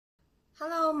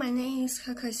Hello, my name is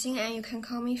Kexing and you can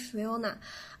call me Fiona.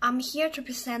 I'm here to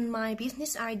present my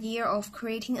business idea of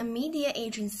creating a media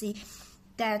agency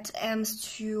that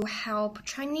aims to help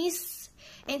Chinese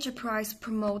enterprises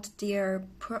promote their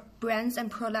brands and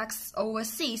products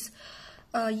overseas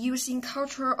using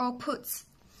cultural outputs.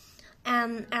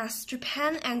 And as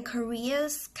Japan and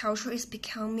Korea's culture is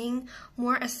becoming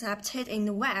more accepted in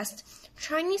the West,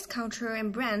 Chinese culture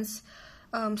and brands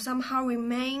somehow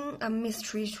remain a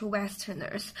mystery to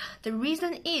Westerners. The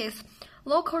reason is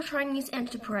local Chinese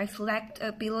enterprises lack the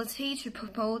ability to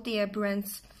promote their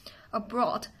brands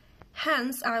abroad.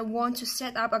 Hence, I want to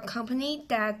set up a company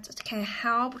that can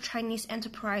help Chinese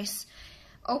enterprises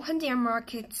open their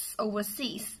markets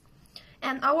overseas.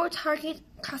 And our target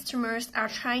customers are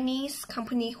Chinese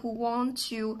companies who want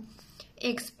to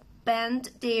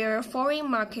expand their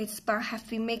foreign markets but have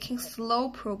been making slow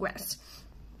progress.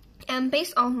 And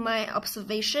based on my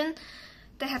observation,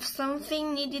 they have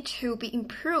something needed to be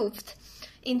improved.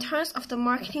 In terms of the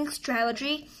marketing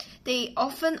strategy, they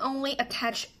often only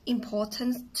attach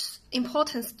importance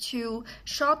to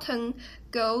short-term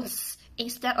goals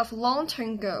instead of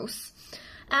long-term goals,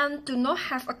 and do not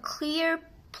have a clear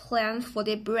plan for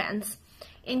their brands.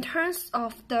 In terms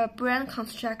of the brand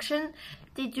construction,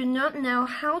 they do not know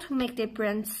how to make their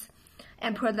brands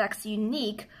and products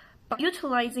unique by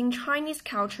utilizing Chinese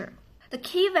culture. The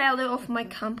key value of my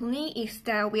company is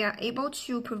that we are able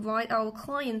to provide our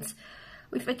clients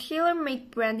with a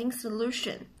tailor-made branding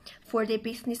solution for their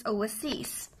business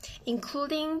overseas,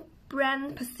 including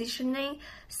brand positioning,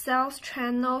 sales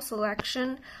channel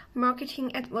selection,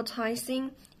 marketing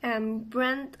advertising, and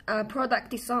brand product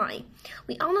design.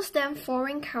 We understand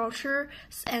foreign cultures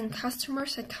and customer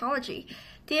psychology.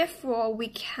 Therefore, we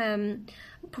can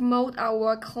promote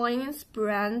our clients'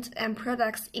 brand and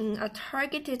products in a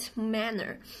targeted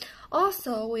manner.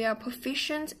 Also, we are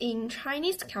proficient in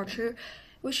Chinese culture,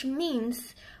 which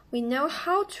means we know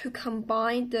how to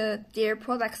combine their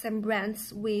products and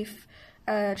brands with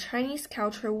Chinese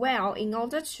culture well in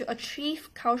order to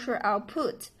achieve cultural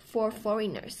output for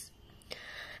foreigners.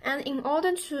 And in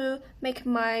order to make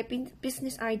my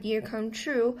business idea come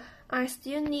true, I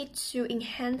still need to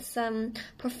enhance some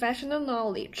professional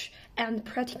knowledge and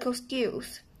practical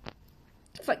skills.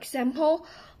 For example,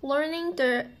 learning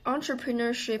the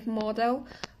entrepreneurship model,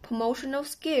 promotional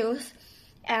skills,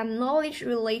 and knowledge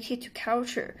related to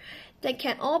culture. They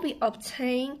can all be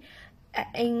obtained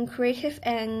in Creative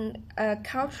and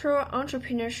Cultural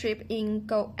Entrepreneurship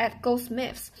at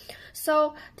Goldsmiths.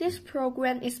 So this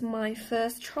program is my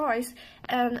first choice,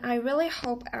 and I really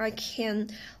hope I can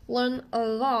learn a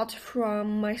lot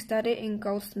from my study in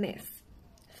Goldsmiths.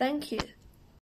 Thank you.